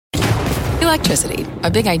Electricity,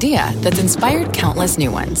 a big idea that's inspired countless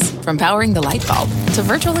new ones. From powering the light bulb to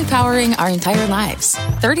virtually powering our entire lives.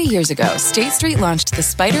 30 years ago, State Street launched the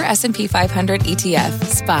SPDR S&P 500 ETF,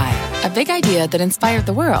 SPY. A big idea that inspired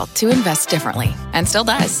the world to invest differently. And still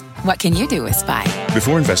does. What can you do with SPY?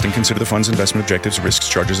 Before investing, consider the fund's investment objectives, risks,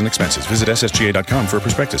 charges, and expenses. Visit ssga.com for a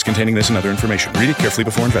prospectus containing this and other information. Read it carefully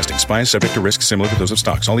before investing. SPY is subject to risks similar to those of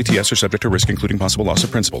stocks. All ETFs are subject to risk, including possible loss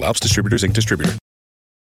of principal. Alps Distributors, Inc. Distributor.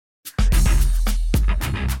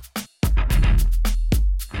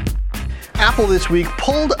 Apple this week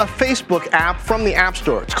pulled a Facebook app from the App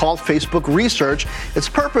Store. It's called Facebook Research. Its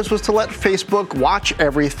purpose was to let Facebook watch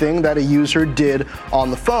everything that a user did on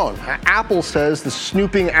the phone. Apple says the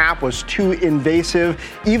snooping app was too invasive,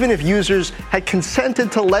 even if users had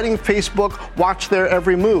consented to letting Facebook watch their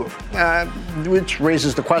every move, which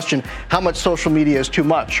raises the question, how much social media is too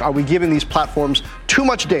much? Are we giving these platforms too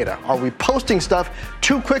much data? Are we posting stuff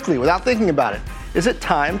too quickly without thinking about it? Is it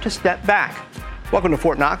time to step back? Welcome to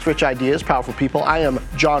Fort Knox, Rich Ideas, Powerful People. I am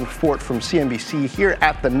John Fort from CNBC here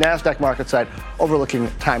at the NASDAQ market site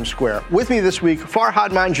overlooking Times Square. With me this week, Farhad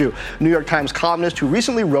Manjoo, New York Times columnist who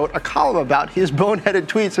recently wrote a column about his boneheaded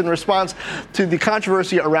tweets in response to the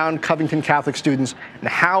controversy around Covington Catholic students and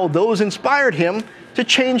how those inspired him to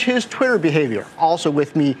change his Twitter behavior. Also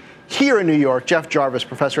with me here in New York, Jeff Jarvis,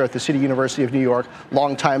 professor at the City University of New York,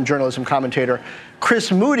 longtime journalism commentator.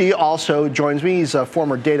 Chris Moody also joins me. He's a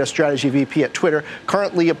former data strategy VP at Twitter,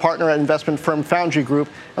 currently a partner at investment firm Foundry Group.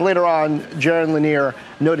 And later on, Jaron Lanier,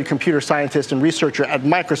 noted computer scientist and researcher at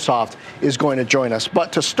Microsoft, is going to join us.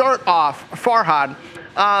 But to start off, Farhad,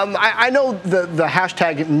 I know the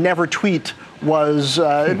hashtag #NeverTweet was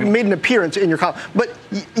made an appearance in your column, but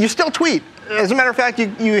you still tweet. As a matter of fact,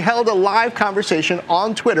 you held a live conversation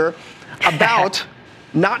on Twitter about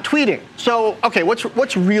not tweeting. So, okay,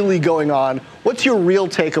 what's really going on? What's your real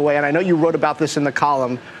takeaway? And I know you wrote about this in the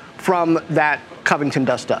column from that Covington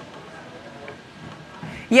dust-up.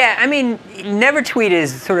 Yeah, I mean, never tweet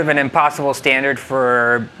is sort of an impossible standard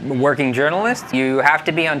for working journalists. You have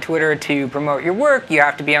to be on Twitter to promote your work. You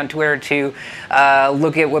have to be on Twitter to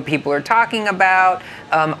look at what people are talking about.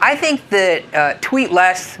 I think that tweet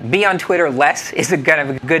less, be on Twitter less is a kind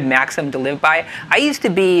of a good maxim to live by. I used to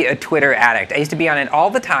be a Twitter addict. I used to be on it all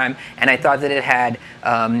the time, and I thought that it had,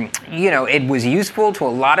 it was useful to a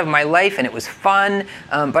lot of my life, and it was fun.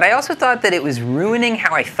 But I also thought that it was ruining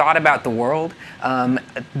how I thought about the world.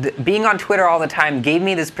 Being on Twitter all the time gave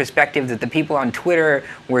me this perspective that the people on Twitter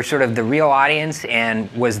were sort of the real audience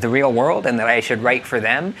and was the real world, and that I should write for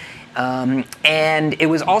them. And it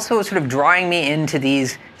was also sort of drawing me into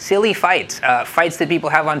these silly fights that people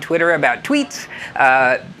have on Twitter about tweets,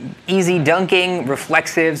 easy dunking,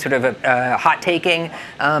 reflexive, sort of hot taking,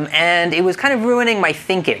 and it was kind of ruining my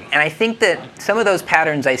thinking. And I think that some of those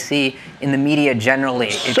patterns I see in the media generally,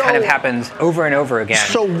 it kind of happens over and over again.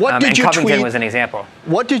 So what did you tweet? And Covington was an example.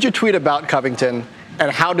 What did you tweet about Covington,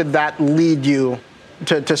 and how did that lead you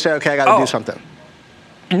to say, okay, I got to do something?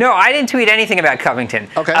 No, I didn't tweet anything about Covington.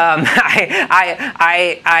 Okay.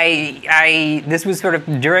 This was sort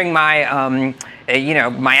of during my,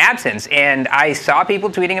 my absence, and I saw people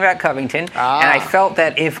tweeting about Covington, and I felt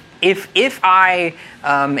that if I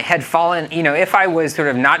had fallen, if I was sort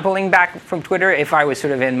of not pulling back from Twitter, if I was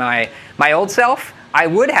sort of in my old self, I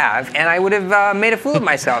would have, and I would have made a fool of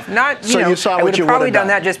myself. Not, you saw I what you would have probably done done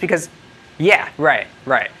that just because. Yeah, right.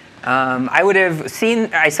 I would have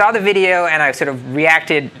I saw the video and I sort of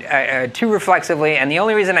reacted too reflexively, and the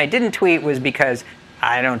only reason I didn't tweet was because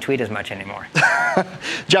I don't tweet as much anymore.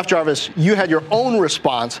 Jeff Jarvis, you had your own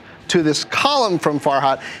response to this column from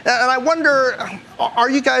Farhad, and I wonder,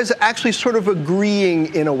 are you guys actually sort of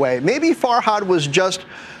agreeing in a way? Maybe Farhad was just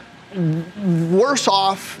worse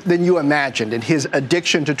off than you imagined in his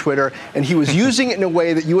addiction to Twitter, and he was using it in a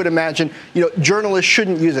way that you would imagine, journalists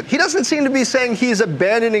shouldn't use it. He doesn't seem to be saying he's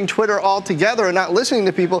abandoning Twitter altogether and not listening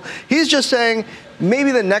to people. He's just saying,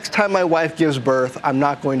 maybe the next time my wife gives birth, I'm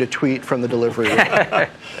not going to tweet from the delivery room.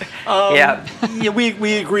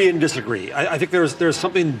 We agree and disagree. I think there's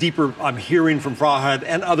something deeper I'm hearing from Farhad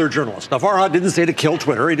and other journalists. Now, Farhad didn't say to kill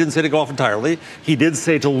Twitter. He didn't say to go off entirely. He did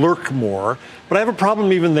say to lurk more. But I have a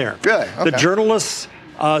problem even there. Really? Okay. The journalists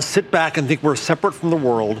sit back and think we're separate from the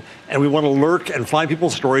world, and we want to lurk and find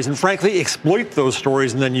people's stories and, frankly, exploit those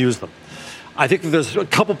stories and then use them. I think that there's a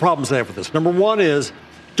couple problems I have with this. Number one is,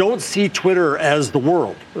 don't see Twitter as the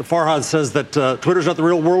world. Farhad says that Twitter's not the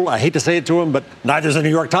real world. I hate to say it to him, but neither is the New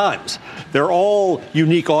York Times. They're all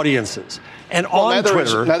unique audiences. And on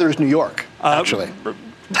Twitter... Neither is New York, actually.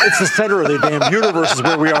 It's the center of the damn universe is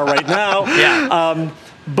where we are right now. Yeah.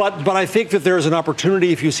 But I think that there's an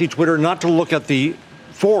opportunity, if you see Twitter, not to look at the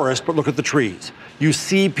forest, but look at the trees. You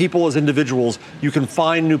see people as individuals. You can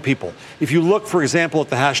find new people. If you look, for example, at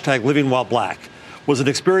the hashtag Living While Black, was an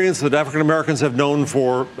experience that African Americans have known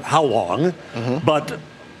for how long, but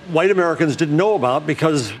white Americans didn't know about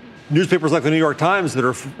because newspapers like the New York Times,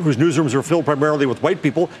 whose newsrooms are filled primarily with white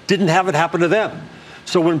people, didn't have it happen to them.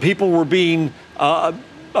 So when people were being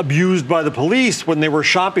abused by the police when they were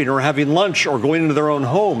shopping or having lunch or going into their own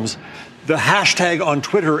homes, the hashtag on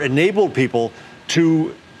Twitter enabled people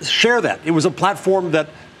to share that. It was a platform that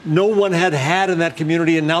no one had in that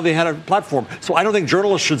community, and now they had a platform. So I don't think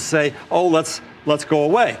journalists should say, oh, let's go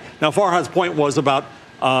away. Now, Farhad's point was about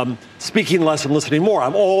speaking less and listening more.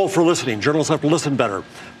 I'm all for listening. Journalists have to listen better.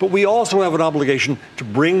 But we also have an obligation to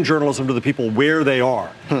bring journalism to the people where they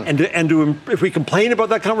are. And if we complain about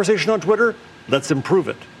that conversation on Twitter, let's improve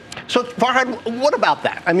it. So, Farhad, what about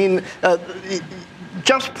that? I mean,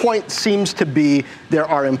 Jeff's point seems to be there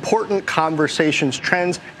are important conversations,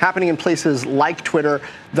 trends happening in places like Twitter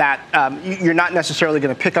that you're not necessarily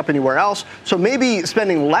going to pick up anywhere else. So maybe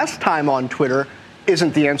spending less time on Twitter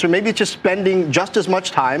isn't the answer. Maybe it's just spending just as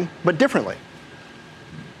much time, but differently.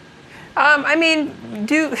 I mean,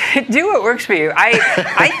 do what works for you.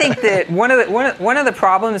 I think that one of the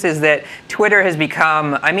problems is that Twitter has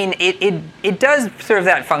become. I mean, it does serve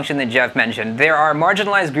that function that Jeff mentioned. There are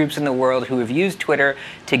marginalized groups in the world who have used Twitter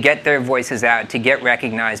to get their voices out, to get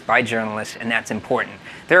recognized by journalists, and that's important.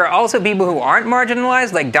 There are also people who aren't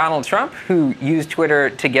marginalized, like Donald Trump, who use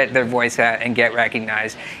Twitter to get their voice out and get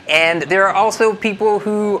recognized. And there are also people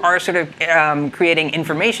who are sort of creating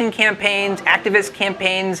information campaigns, activist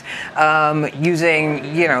campaigns,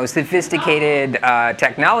 using sophisticated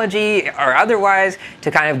technology or otherwise to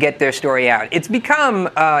kind of get their story out. It's become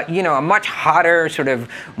a much hotter, sort of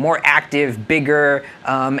more active, bigger,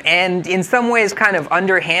 and in some ways kind of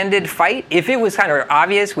underhanded fight. If it was kind of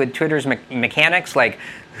obvious with Twitter's mechanics, like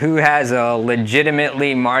who has a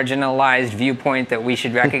legitimately marginalized viewpoint that we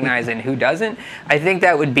should recognize and who doesn't, I think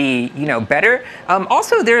that would be, better.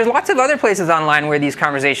 Also, there's lots of other places online where these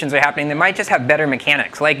conversations are happening that might just have better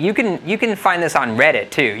mechanics. Like you can find this on Reddit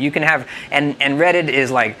too. You can have, and Reddit is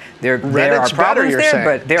like, there are problems there,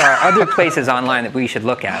 but there are other places online that we should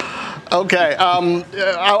look at. Okay,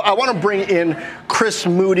 I want to bring in Chris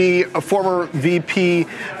Moody, a former VP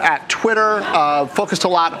at Twitter, focused a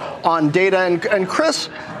lot on data. And Chris,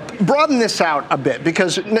 broaden this out a bit,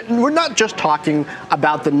 because we're not just talking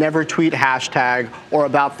about the never tweet hashtag or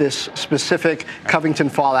about this specific Covington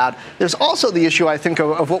fallout. There's also the issue, I think,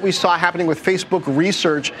 of what we saw happening with Facebook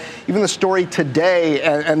research, even the story today,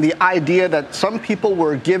 and the idea that some people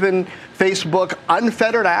were given Facebook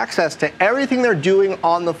unfettered access to everything they're doing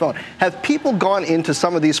on the phone. Have people gone into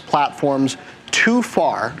some of these platforms too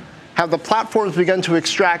far? Have the platforms begun to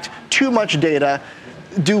extract too much data?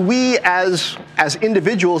 Do we as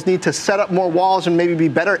individuals need to set up more walls and maybe be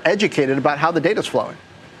better educated about how the data's flowing?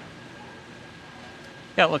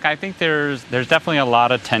 Yeah, look, I think there's definitely a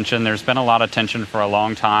lot of tension. There's been a lot of tension for a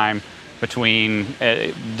long time between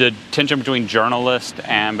the tension between journalists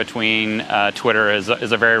and between Twitter is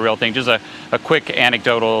a very real thing. Just a quick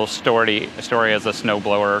anecdotal story as a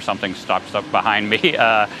snowblower or something stops up behind me.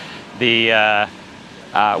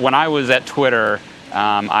 When I was at Twitter,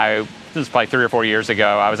 this was probably 3 or 4 years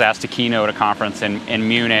ago, I was asked to keynote a conference in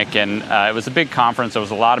Munich, and it was a big conference. There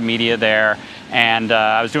was a lot of media there, and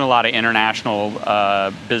I was doing a lot of international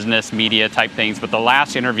business media type things, but the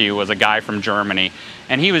last interview was a guy from Germany,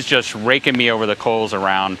 and he was just raking me over the coals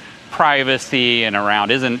around privacy and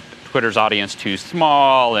around isn't Twitter's audience too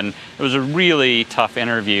small, and it was a really tough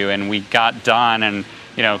interview, and we got done, and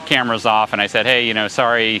cameras off, and I said, hey,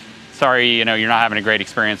 sorry, you're not having a great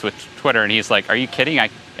experience with Twitter, and he's like, are you kidding?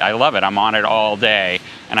 I love it. I'm on it all day.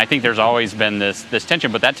 And I think there's always been this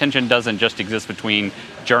tension, but that tension doesn't just exist between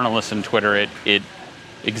journalists and Twitter. It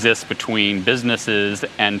exists between businesses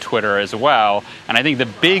and Twitter as well. And I think the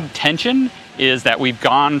big tension is that we've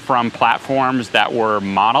gone from platforms that were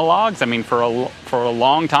monologues. I mean, for a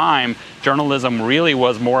long time, journalism really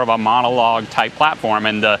was more of a monologue type platform,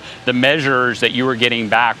 and the measures that you were getting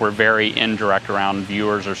back were very indirect around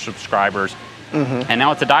viewers or subscribers. And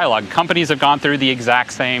now it's a dialogue. Companies have gone through the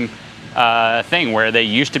exact same thing where they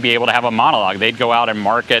used to be able to have a monologue. They'd go out and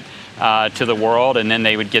market to the world, and then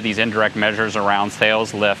they would get these indirect measures around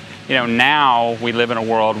sales lift. Now we live in a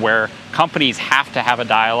world where companies have to have a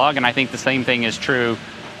dialogue, and I think the same thing is true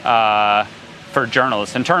for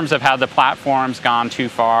journalists. In terms of how the platform's gone too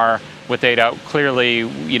far with data, clearly,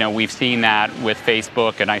 we've seen that with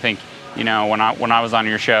Facebook, and I think, when I was on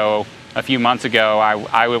your show a few months ago,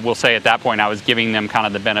 I will say at that point I was giving them kind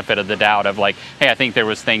of the benefit of the doubt of like, hey, I think there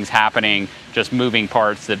was things happening, just moving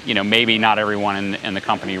parts that maybe not everyone in the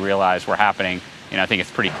company realized were happening. I think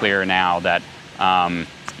it's pretty clear now that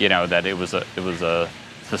that it was a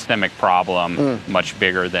systemic problem, much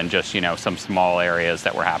bigger than just some small areas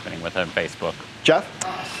that were happening within Facebook. Jeff?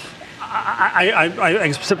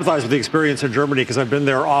 I sympathize with the experience in Germany because I've been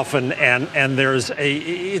there often, and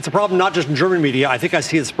it's a problem not just in German media. I think I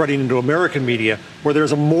see it spreading into American media where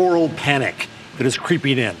there's a moral panic that is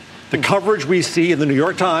creeping in. The coverage we see in the New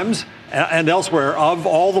York Times and elsewhere of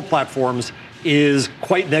all the platforms is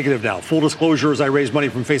quite negative now. Full disclosure is I raise money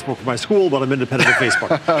from Facebook for my school, but I'm independent of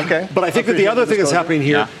Facebook. Okay. But I think that the other thing that's happening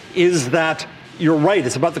here is that you're right.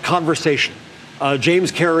 It's about the conversation.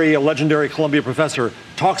 James Carey, a legendary Columbia professor,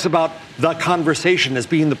 talks about the conversation as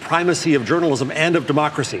being the primacy of journalism and of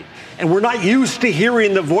democracy. And we're not used to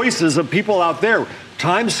hearing the voices of people out there.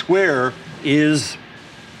 Times Square is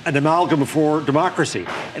an amalgam for democracy.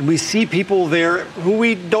 And we see people there who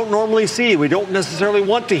we don't normally see, we don't necessarily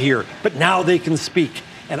want to hear, but now they can speak.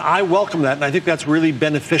 And I welcome that, and I think that's really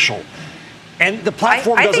beneficial. And the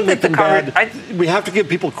platform doesn't make them bad. We have to give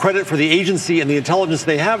people credit for the agency and the intelligence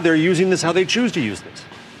they have. They're using this how they choose to use this.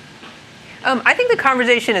 I think the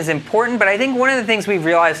conversation is important, but I think one of the things we've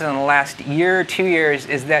realized in the last year, 2 years,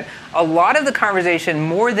 is that a lot of the conversation,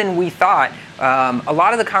 more than we thought, a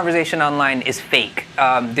lot of the conversation online is fake.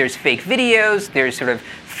 There's fake videos, there's sort of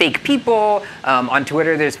fake people. On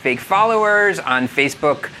Twitter, there's fake followers. On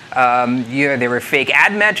Facebook, there were fake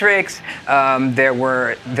ad metrics.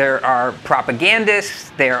 There are propagandists.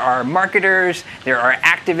 There are marketers. There are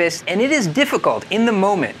activists, and it is difficult in the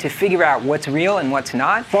moment to figure out what's real and what's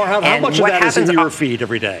not. Farhad, how much of that is in your feed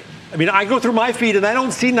every day? I mean, I go through my feed and I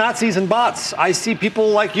don't see Nazis and bots. I see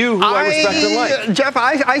people like you who I respect and like. Jeff,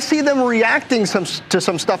 I see them reacting to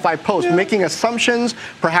some stuff I post, making assumptions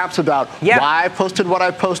perhaps about why I posted what I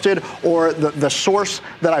posted or the source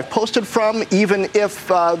that I've posted from, even if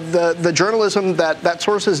the journalism that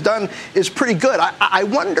source has done is pretty good. I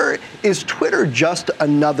wonder, is Twitter just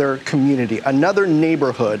another community, another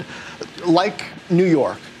neighborhood like New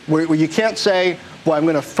York, where you can't say, boy, I'm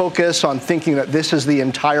going to focus on thinking that this is the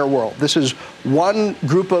entire world. This is one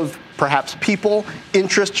group of perhaps people,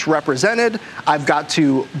 interests represented. I've got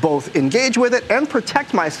to both engage with it and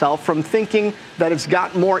protect myself from thinking that it's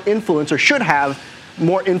got more influence or should have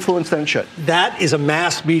more influence than it should. That is a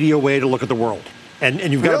mass media way to look at the world. And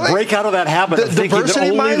you've got to break out of that habit of thinking that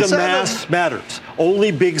only the mass matters.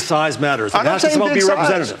 Only big size matters. It has to somehow be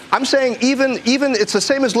representative. I'm saying even it's the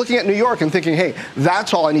same as looking at New York and thinking, hey,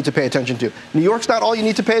 that's all I need to pay attention to. New York's not all you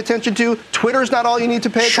need to pay attention to. Twitter's not all you need to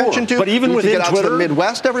pay attention to. But even within Twitter, Twitter, to the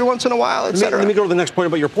Midwest every once in a while, etc. Let me go to the next point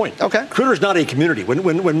about your point. Okay. Twitter's not a community.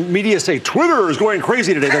 When media say Twitter is going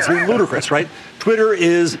crazy today, that's ludicrous, right? Twitter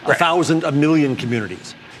is 1,000, 1 million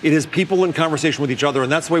communities. It is people in conversation with each other,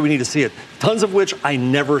 and that's the way we need to see it, tons of which I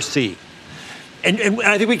never see. And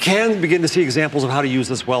I think we can begin to see examples of how to use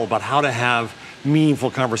this well, about how to have meaningful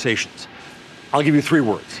conversations. I'll give you 3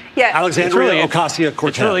 words. Yeah, Alexandria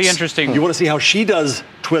Ocasio-Cortez. It's really interesting. You want to see how she does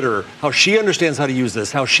Twitter, how she understands how to use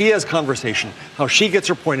this, how she has conversation, how she gets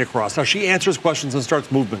her point across, how she answers questions and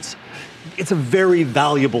starts movements. It's a very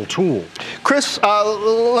valuable tool. Chris,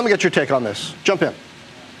 let me get your take on this. Jump in.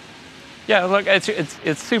 Yeah, look,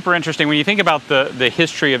 it's super interesting when you think about the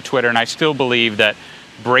history of Twitter, and I still believe that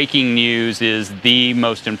breaking news is the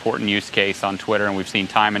most important use case on Twitter, and we've seen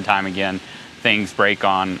time and time again things break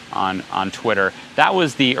on Twitter. That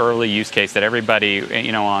was the early use case that everybody,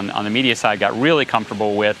 on the media side got really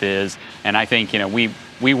comfortable with and I think,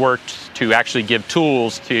 we worked to actually give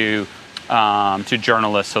tools to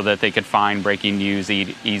journalists so that they could find breaking news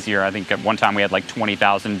easier. I think at one time we had like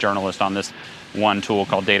 20,000 journalists on this one tool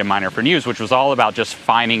called Data Miner for News, which was all about just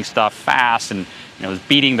finding stuff fast, and it was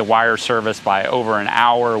beating the wire service by over an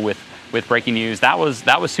hour with breaking news. That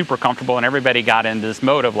was super comfortable, and everybody got into this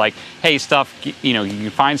mode of like, hey, stuff, you can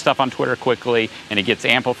find stuff on Twitter quickly, and it gets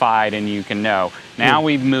amplified, and you can know. Now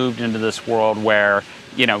we've moved into this world where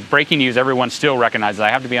breaking news, everyone still recognizes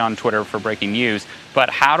I have to be on Twitter for breaking news, but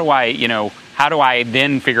how do I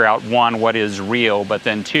then figure out, 1, what is real, but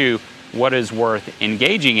then 2, what is worth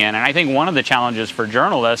engaging in? And I think one of the challenges for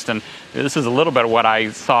journalists, and this is a little bit of what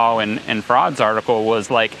I saw in Farad's article,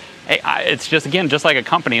 was like, hey, it's just like a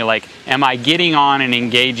company, like, am I getting on and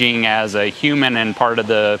engaging as a human and part of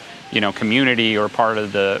the community or part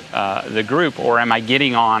of the group, or am I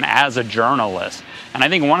getting on as a journalist? And I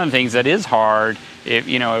think one of the things that is hard, if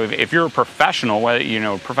you're a professional,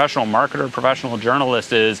 whether professional marketer, professional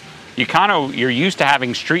journalist, is you're used to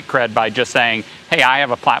having street cred by just saying, hey, I have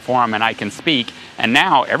a platform and I can speak. And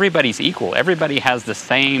now everybody's equal. Everybody has the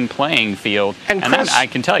same playing field. And Chris, that, I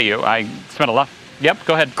can tell you, I spent a lot. Yep,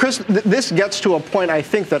 go ahead. Chris, this gets to a point I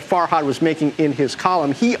think that Farhad was making in his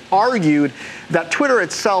column. He argued that Twitter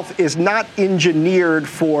itself is not engineered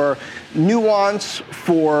for nuance,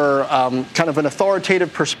 for kind of an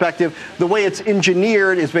authoritative perspective. The way it's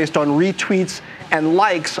engineered is based on retweets and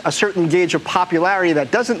likes, a certain gauge of popularity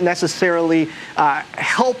that doesn't necessarily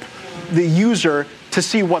help the user to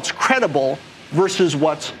see what's credible versus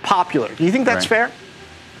what's popular. Do you think that's fair?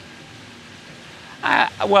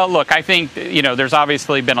 Well, look, I think, there's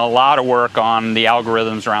obviously been a lot of work on the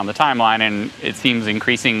algorithms around the timeline, and it seems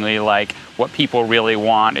increasingly like what people really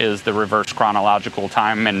want is the reverse chronological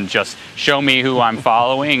time and just show me who I'm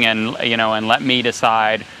following and let me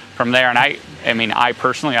decide from there. And I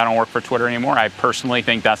personally, I don't work for Twitter anymore. I personally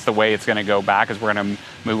think that's the way it's going to go back, is we're going to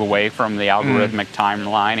move away from the algorithmic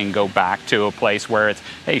timeline and go back to a place where it's,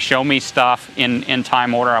 hey, show me stuff in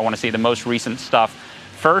time order. I want to see the most recent stuff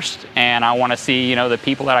first, and I want to see, the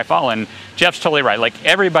people that I follow. And Jeff's totally right. Like,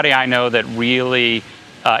 everybody I know that really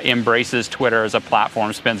embraces Twitter as a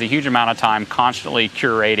platform spends a huge amount of time constantly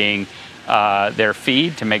curating their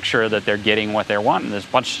feed to make sure that they're getting what they want. And there's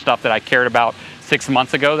a bunch of stuff that I cared about 6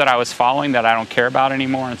 months ago that I was following that I don't care about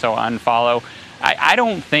anymore, and so I unfollow. I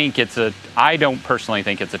don't personally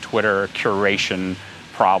think it's a Twitter curation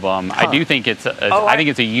problem. I do think it's I think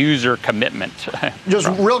it's a user commitment. Just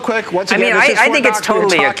real quick, once again, I think it's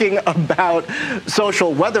totally talking about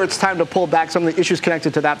social, whether it's time to pull back some of the issues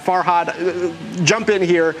connected to that. Farhad, jump in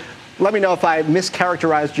here. Let me know if I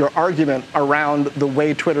mischaracterized your argument around the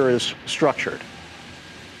way Twitter is structured.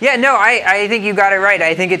 Yeah, no, I think you got it right.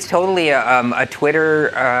 I think it's totally a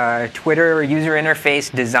Twitter user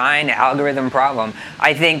interface design algorithm problem.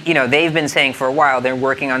 I think, they've been saying for a while they're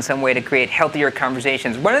working on some way to create healthier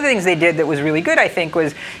conversations. One of the things they did that was really good, I think,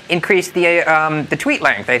 was increase the tweet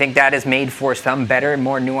length. I think that has made for some better,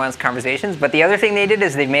 more nuanced conversations. But the other thing they did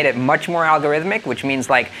is they've made it much more algorithmic, which means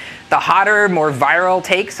like the hotter, more viral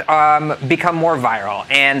takes become more viral.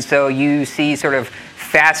 And so you see sort of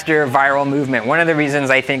faster viral movement. One of the reasons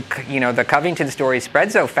I think, the Covington story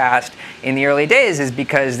spread so fast in the early days is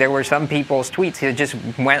because there were some people's tweets that just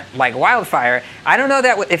went like wildfire. I don't know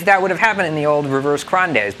if that would have happened in the old reverse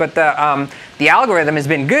cron days, but the algorithm has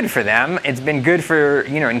been good for them. It's been good for,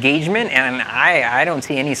 engagement, and I don't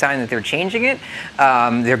see any sign that they're changing it.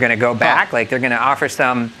 They're going to go back, like they're going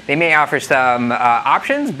to they may offer some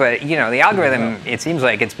options, but, the algorithm, it seems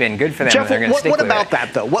like it's been good for them. Jeff, and they're going to stick with it. What about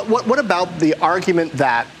that, though? What about the argument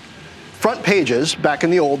that front pages, back in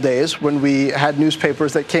the old days when we had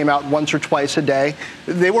newspapers that came out once or twice a day,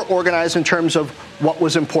 they were organized in terms of what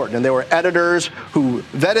was important. And there were editors who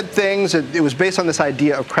vetted things. It was based on this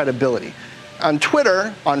idea of credibility. On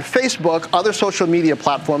Twitter, on Facebook, other social media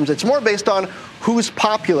platforms, it's more based on who's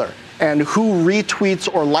popular and who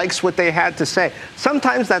retweets or likes what they had to say.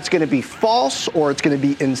 Sometimes that's going to be false, or it's going to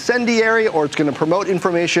be incendiary, or it's going to promote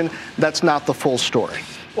information that's not the full story.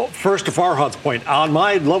 Well, first to Farhad's point, on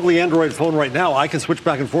my lovely Android phone right now, I can switch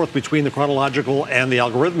back and forth between the chronological and the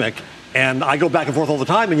algorithmic, and I go back and forth all the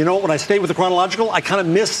time. And you know what? When I stay with the chronological, I kind of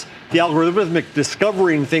miss the algorithmic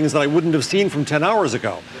discovering things that I wouldn't have seen from 10 hours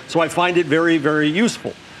ago. So I find it very, very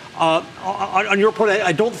useful. On your point,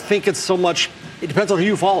 I don't think it's so much, it depends on who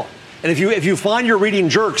you follow. And if you find you're reading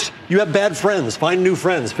jerks, you have bad friends. Find new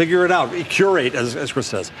friends. Figure it out. Curate, as Chris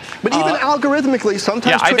says. But even algorithmically,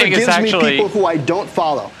 sometimes Twitter gives me people who I don't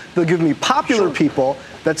follow. They'll give me popular people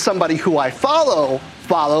that somebody who I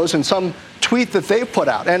follows in some tweet that they put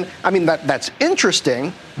out. And I mean, that's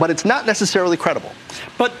interesting, but it's not necessarily credible.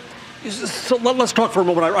 But so let's talk for a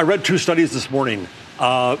moment. I read 2 studies this morning.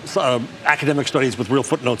 Academic studies with real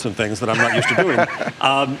footnotes and things that I'm not used to doing,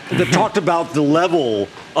 that talked about the level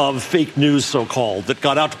of fake news, so-called, that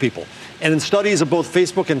got out to people. And in studies of both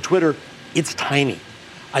Facebook and Twitter, it's tiny.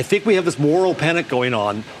 I think we have this moral panic going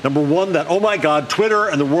on. Number one, that, oh my God, Twitter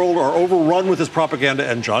and the world are overrun with this propaganda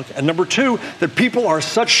and junk. And number two, that people are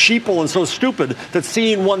such sheeple and so stupid that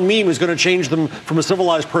seeing one meme is going to change them from a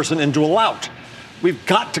civilized person into a lout. We've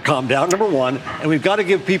got to calm down, number one, and we've got to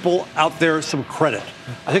give people out there some credit.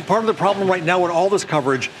 I think part of the problem right now in all this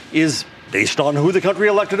coverage is based on who the country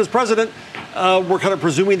elected as president. We're kind of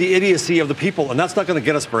presuming the idiocy of the people, and that's not going to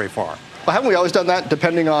get us very far. Well, haven't we always done that,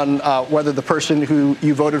 depending on whether the person who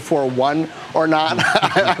you voted for won or not?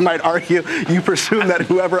 I might argue you presume that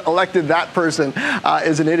whoever elected that person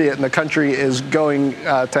is an idiot and the country is going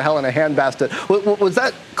to hell in a handbasket. Was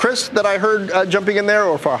that Chris that I heard jumping in there,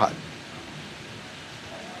 or Farhad?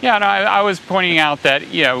 Yeah, no, I was pointing out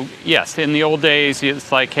that, yes, in the old days,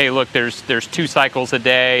 it's like, hey, look, there's 2 cycles a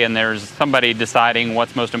day, and there's somebody deciding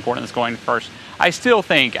what's most important that's going first. I still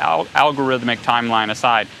think, algorithmic timeline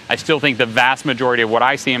aside, I still think the vast majority of what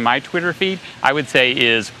I see in my Twitter feed, I would say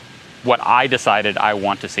is what I decided I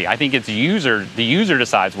want to see. I think the user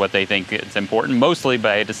decides what they think is important, mostly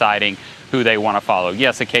by deciding who they want to follow.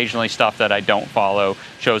 Yes, occasionally stuff that I don't follow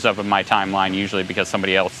shows up in my timeline, usually because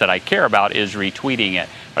somebody else that I care about is retweeting it.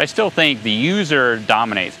 But I still think the user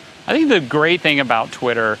dominates. I think the great thing about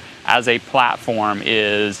Twitter as a platform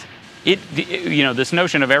is this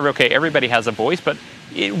notion of everybody has a voice, but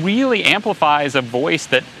it really amplifies a voice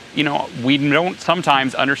that we don't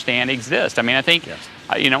sometimes understand exists. I mean, I think,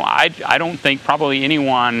 I don't think probably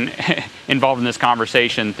anyone involved in this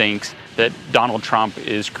conversation thinks that Donald Trump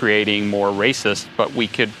is creating more racist,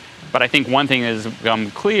 but I think one thing that has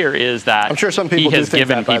become clear is that I'm sure some people he has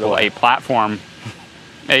given that, people a platform.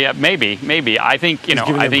 Yeah, maybe. I think,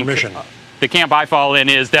 I think permission. The camp I fall in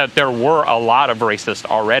is that there were a lot of racists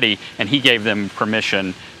already, and he gave them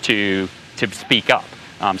permission to speak up.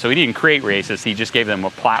 So he didn't create racists; he just gave them a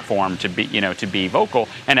platform to be vocal.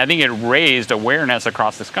 And I think it raised awareness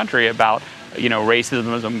across this country about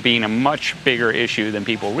racism being a much bigger issue than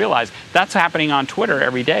people realize. That's happening on Twitter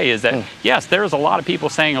every day. Is that yes, there's a lot of people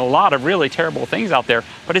saying a lot of really terrible things out there,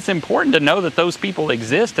 but it's important to know that those people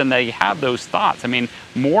exist and they have those thoughts. I mean,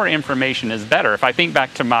 more information is better. If I think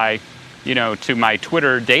back to my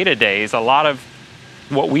Twitter data days, a lot of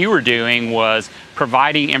what we were doing was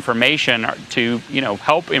providing information to,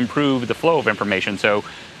 help improve the flow of information. So,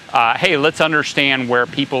 hey, let's understand where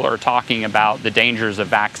people are talking about the dangers of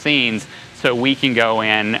vaccines so we can go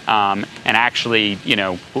in and actually,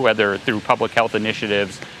 whether through public health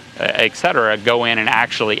initiatives, et cetera, go in and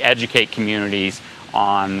actually educate communities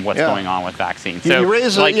on what's going on with vaccines. So,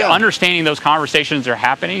 understanding those conversations are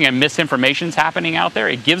happening and misinformation's happening out there,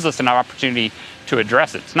 it gives us an opportunity to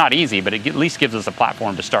address it. It's not easy, but it at least gives us a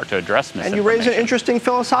platform to start to address misinformation. And you raise an interesting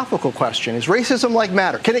philosophical question. Is racism like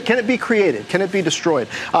matter? Can it be created? Can it be destroyed?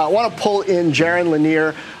 I want to pull in Jaron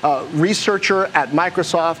Lanier, researcher at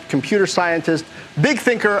Microsoft, computer scientist, big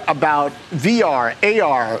thinker about VR,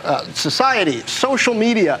 AR, society, social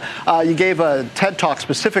media. You gave a TED Talk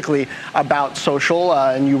specifically about social,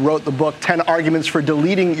 and you wrote the book, 10 Arguments for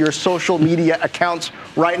Deleting Your Social Media Accounts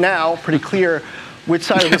Right Now. Pretty clear which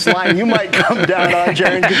side of this line you might come down on,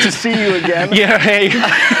 Jaron. Good to see you again. Yeah, hey.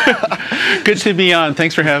 Good to be on.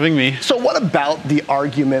 Thanks for having me. So what about the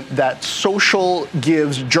argument that social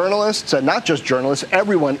gives journalists, and not just journalists,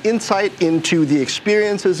 everyone, insight into the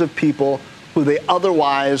experiences of people who they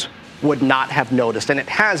otherwise would not have noticed, and it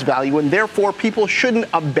has value, and therefore people shouldn't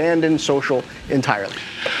abandon social entirely?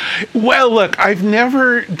 Well, look, I've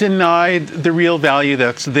never denied the real value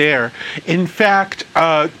that's there. In fact,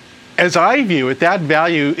 as I view it, that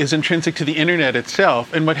value is intrinsic to the internet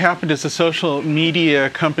itself. And what happened is the social media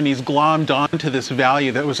companies glommed onto this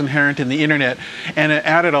value that was inherent in the internet, and it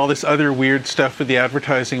added all this other weird stuff with the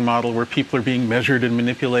advertising model where people are being measured and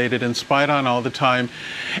manipulated and spied on all the time.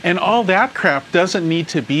 And all that crap doesn't need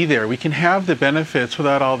to be there. We can have the benefits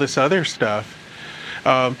without all this other stuff.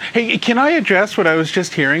 Hey, can I address what I was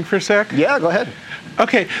just hearing for a sec? Yeah, go ahead.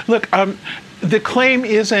 Okay, look, the claim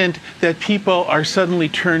isn't that people are suddenly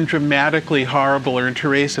turned dramatically horrible or into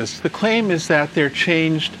racist. The claim is that they're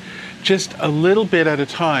changed just a little bit at a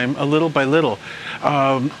time, a little by little.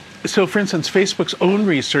 So, for instance, Facebook's own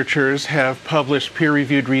researchers have published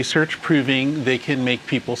peer-reviewed research proving they can make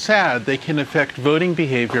people sad, they can affect voting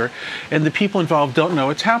behavior, and the people involved don't know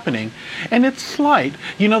what's happening. And it's slight.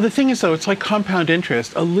 The thing is, though, it's like compound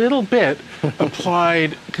interest. A little bit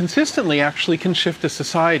applied consistently actually can shift a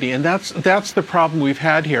society, and that's the problem we've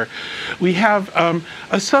had here. We have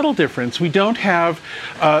a subtle difference. We don't have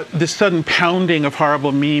this sudden pounding of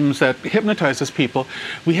horrible memes that hypnotizes people.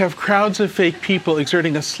 We have crowds of fake people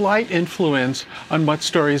exerting a slight influence on what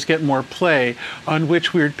stories get more play, on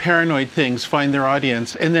which weird paranoid things find their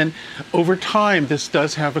audience. And then over time, this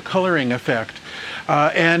does have a coloring effect.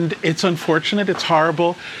 And it's unfortunate, it's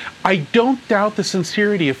horrible. I don't doubt the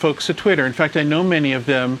sincerity of folks at Twitter. In fact, I know many of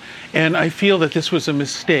them, and I feel that this was a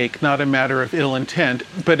mistake, not a matter of ill intent,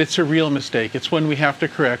 but it's a real mistake. It's one we have to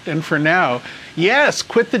correct. And for now, yes,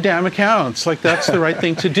 quit the damn accounts. Like, that's the right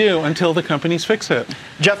thing to do until the companies fix it.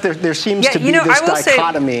 Jeff, there seems to be this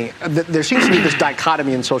dichotomy. There seems to be this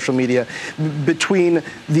dichotomy in social media between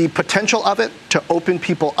the potential of it to open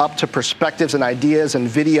people up to perspectives and ideas and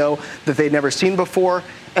video that they'd never seen before,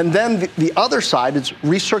 And then the other side is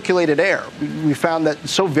recirculated air. We found that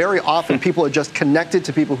so very often people are just connected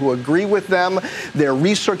to people who agree with them. They're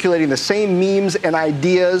recirculating the same memes and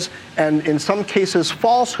ideas, and in some cases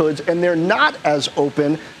falsehoods, and they're not as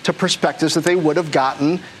open to perspectives that they would have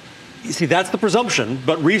gotten. You see, that's the presumption,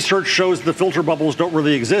 but research shows the filter bubbles don't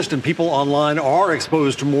really exist, and people online are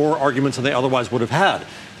exposed to more arguments than they otherwise would have had.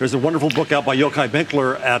 There's a wonderful book out by Yochai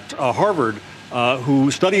Benkler at Harvard who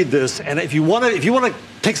studied this, and if you want to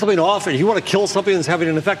take something off, and if you want to kill something that's having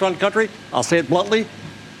an effect on the country, I'll say it bluntly,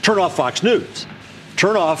 turn off Fox News.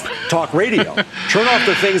 Turn off talk radio. Turn off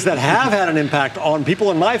the things that have had an impact on people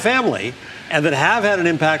in my family and that have had an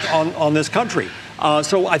impact on this country.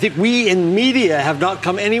 So I think we in media have not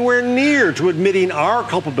come anywhere near to admitting our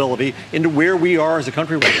culpability into where we are as a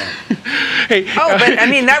country right now. But I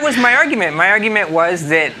mean, that was my argument. My argument was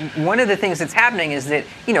that one of the things that's happening is that,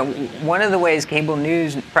 one of the ways cable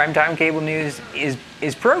news, primetime cable news is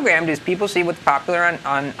programmed is people see what's popular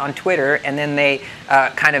on Twitter, and then they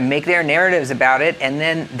kind of make their narratives about it, and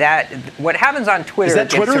then what happens on Twitter is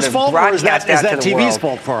that gets Twitter's sort of fault, or is that TV's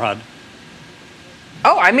world. fault, Farhad?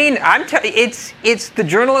 Oh, I mean, it's the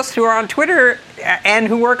journalists who are on Twitter and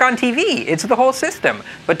who work on TV. It's the whole system.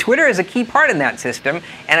 But Twitter is a key part in that system.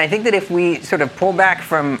 And I think that if we sort of pull back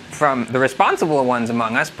from the responsible ones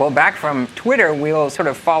among us, pull back from Twitter, we'll sort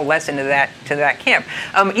of fall less into that camp.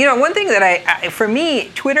 One thing that for me,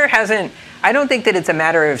 Twitter hasn't. I don't think that it's a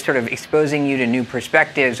matter of sort of exposing you to new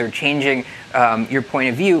perspectives or changing your point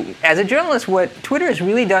of view. As a journalist, what Twitter has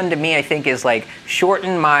really done to me, I think, is like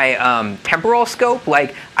shorten my temporal scope.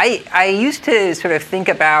 Like I used to sort of think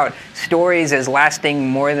about stories as lasting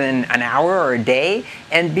more than an hour or a day.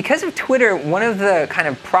 And because of Twitter, one of the kind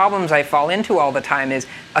of problems I fall into all the time is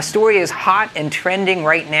a story is hot and trending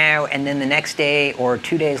right now, and then the next day or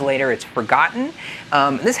 2 days later, it's forgotten.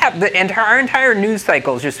 Our entire news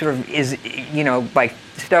cycle just sort of is, like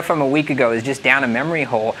stuff from a week ago is just down a memory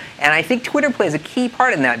hole. And I think Twitter plays a key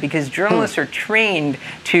part in that because journalists are trained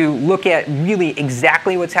to look at really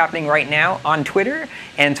exactly what's happening right now on Twitter,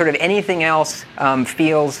 and sort of anything else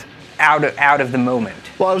feels out of the moment.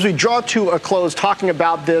 Well, as we draw to a close talking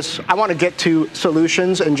about this, I want to get to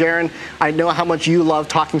solutions. And Jaron, I know how much you love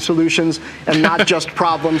talking solutions and not just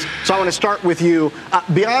problems. So I want to start with you.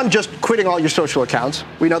 Beyond just quitting all your social accounts,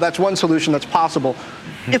 we know that's one solution that's possible.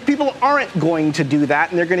 If people aren't going to do that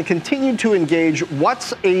and they're going to continue to engage,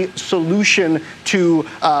 what's a solution to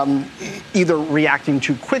either reacting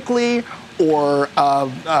too quickly or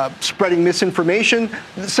spreading misinformation?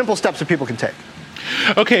 Simple steps that people can take.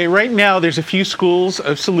 Okay, right now there's a few schools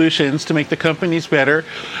of solutions to make the companies better.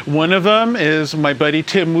 One of them is my buddy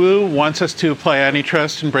Tim Wu wants us to apply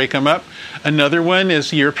antitrust and break them up. Another one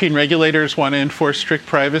is European regulators want to enforce strict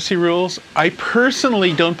privacy rules. I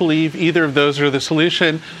personally don't believe either of those are the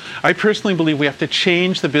solution. I personally believe we have to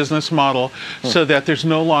change the business model so that there's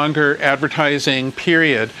no longer advertising,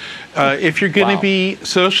 period. If you're going to be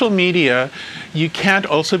social media, you can't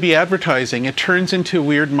also be advertising. It turns into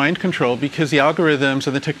weird mind control because the algorithms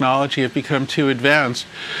and the technology have become too advanced.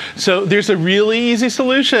 So there's a really easy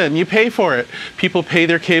solution. You pay for it. People pay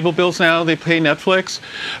their cable bills now. They pay Netflix.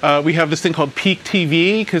 We have this thing called Peak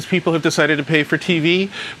TV because people have decided to pay for TV.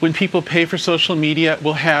 When people pay for social media,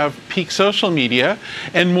 we'll have peak social media,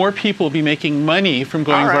 and more people will be making money from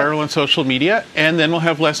going viral on social media, and then we'll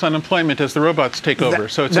have less unemployment as the robots take over.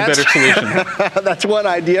 So it's a better solution. That's one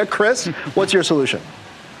idea. Chris, what's your solution?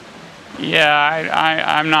 Yeah,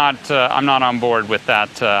 I'm not on board with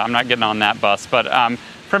that. I'm not getting on that bus. But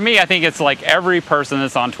for me, I think it's like every person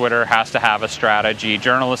that's on Twitter has to have a strategy.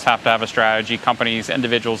 Journalists have to have a strategy. Companies,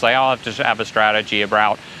 individuals, they all have to have a strategy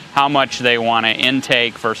about how much they want to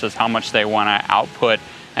intake versus how much they want to output,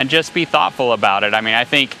 and just be thoughtful about it. I mean, I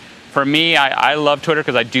think for me, I love Twitter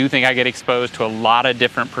because I do think I get exposed to a lot of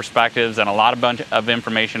different perspectives and a lot of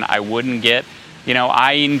information I wouldn't get.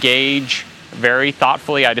 I engage very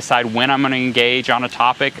thoughtfully. I decide when I'm going to engage on a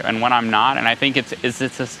topic and when I'm not. And I think it's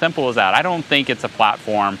as simple as that. I don't think it's a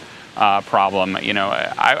platform problem.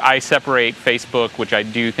 I separate Facebook, which I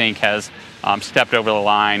do think has stepped over the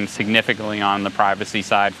line significantly on the privacy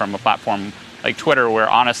side, from a platform like Twitter, where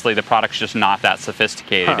honestly the product's just not that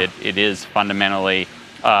sophisticated. It is fundamentally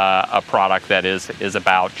a product that is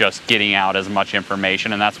about just getting out as much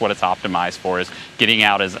information, and that's what it's optimized for, is getting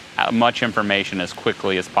out as much information as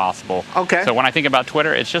quickly as possible. Okay. So when I think about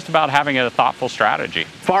Twitter, it's just about having a thoughtful strategy.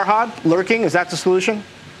 Farhad, lurking, is that the solution?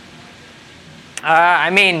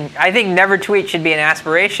 I think never tweet should be an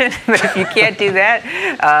aspiration, but if you can't do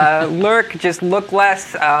that, lurk, just look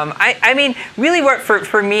less. Really, what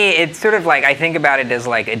for me, it's sort of like I think about it as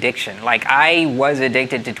like addiction. Like I was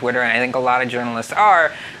addicted to Twitter, and I think a lot of journalists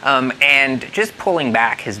are, and just pulling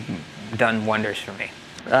back has done wonders for me.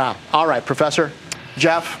 All right, Professor.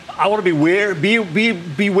 Jeff? I want to beware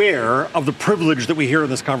of the privilege that we hear in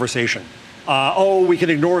this conversation. We can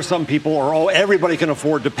ignore some people, or everybody can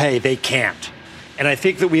afford to pay. They can't. And I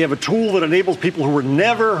think that we have a tool that enables people who were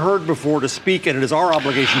never heard before to speak, and it is our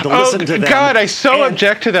obligation to listen to them. God, I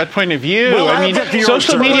object to that point of view. Well,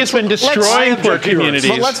 social media's been destroying poor communities.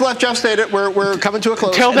 But let's let Jeff state it. We're coming to a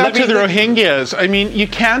close. Tell that to the Rohingyas. You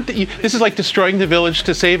can't. This is like destroying the village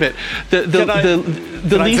to save it.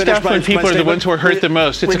 The least affluent people are the ones who are hurt the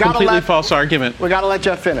most. It's a completely false argument. We got to let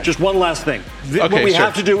Jeff finish. Just one last thing. What we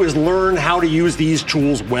have to do is learn how to use these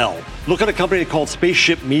tools well. Look at a company called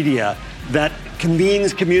Spaceship Media that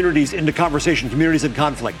convenes communities into conversation, communities in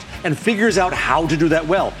conflict, and figures out how to do that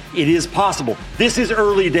well. It is possible. This is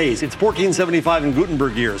early days. It's 1475 and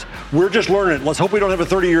Gutenberg years. We're just learning it. Let's hope we don't have a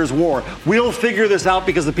 30 years war. We'll figure this out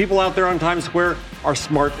because the people out there on Times Square are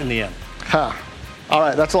smart in the end. All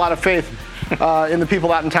right, that's a lot of faith in the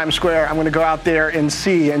people out in Times Square. I'm going to go out there and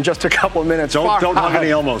see in just a couple of minutes. Don't hug any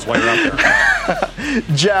Elmos while you're out there.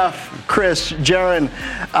 Jeff, Chris, Jaron,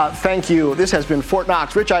 thank you. This has been Fort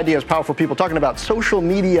Knox, Rich Ideas, Powerful People, talking about social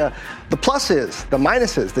media, the pluses, the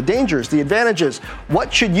minuses, the dangers, the advantages.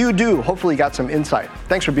 What should you do? Hopefully you got some insight.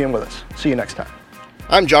 Thanks for being with us. See you next time.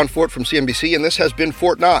 I'm John Fort from CNBC, and this has been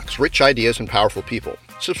Fort Knox, Rich Ideas and Powerful People.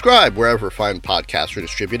 Subscribe wherever fine podcasts are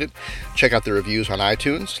distributed. Check out the reviews on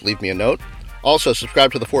iTunes. Leave me a note. Also,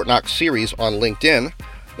 subscribe to the Fort Knox series on LinkedIn.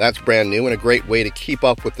 That's brand new and a great way to keep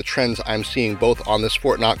up with the trends I'm seeing both on this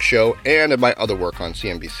Fort Knox show and in my other work on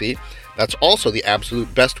CNBC. That's also the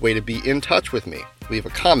absolute best way to be in touch with me. Leave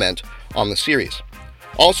a comment on the series.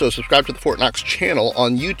 Also, subscribe to the Fort Knox channel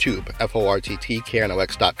on YouTube,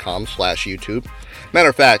 Forttknox.com/YouTube. Matter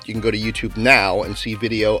of fact, you can go to YouTube now and see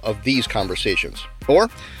video of these conversations. Or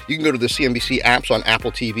you can go to the CNBC apps on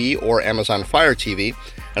Apple TV or Amazon Fire TV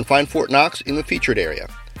and find Fort Knox in the featured area.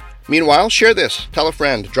 Meanwhile, share this, tell a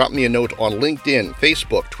friend, drop me a note on LinkedIn,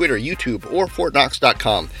 Facebook, Twitter, YouTube, or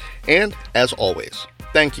FortKnox.com. And, as always,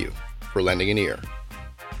 thank you for lending an ear.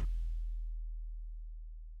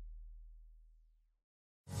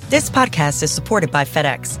 This podcast is supported by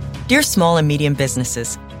FedEx. Dear small and medium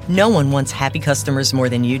businesses, no one wants happy customers more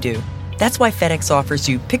than you do. That's why FedEx offers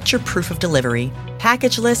you picture proof of delivery,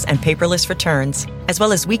 packageless and paperless returns, as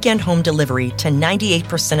well as weekend home delivery to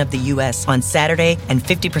 98% of the U.S. on Saturday and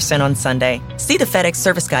 50% on Sunday. See the FedEx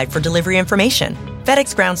service guide for delivery information.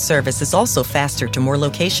 FedEx Ground service is also faster to more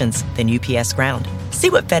locations than UPS Ground.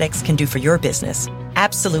 See what FedEx can do for your business.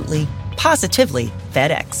 Absolutely, positively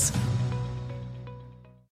FedEx.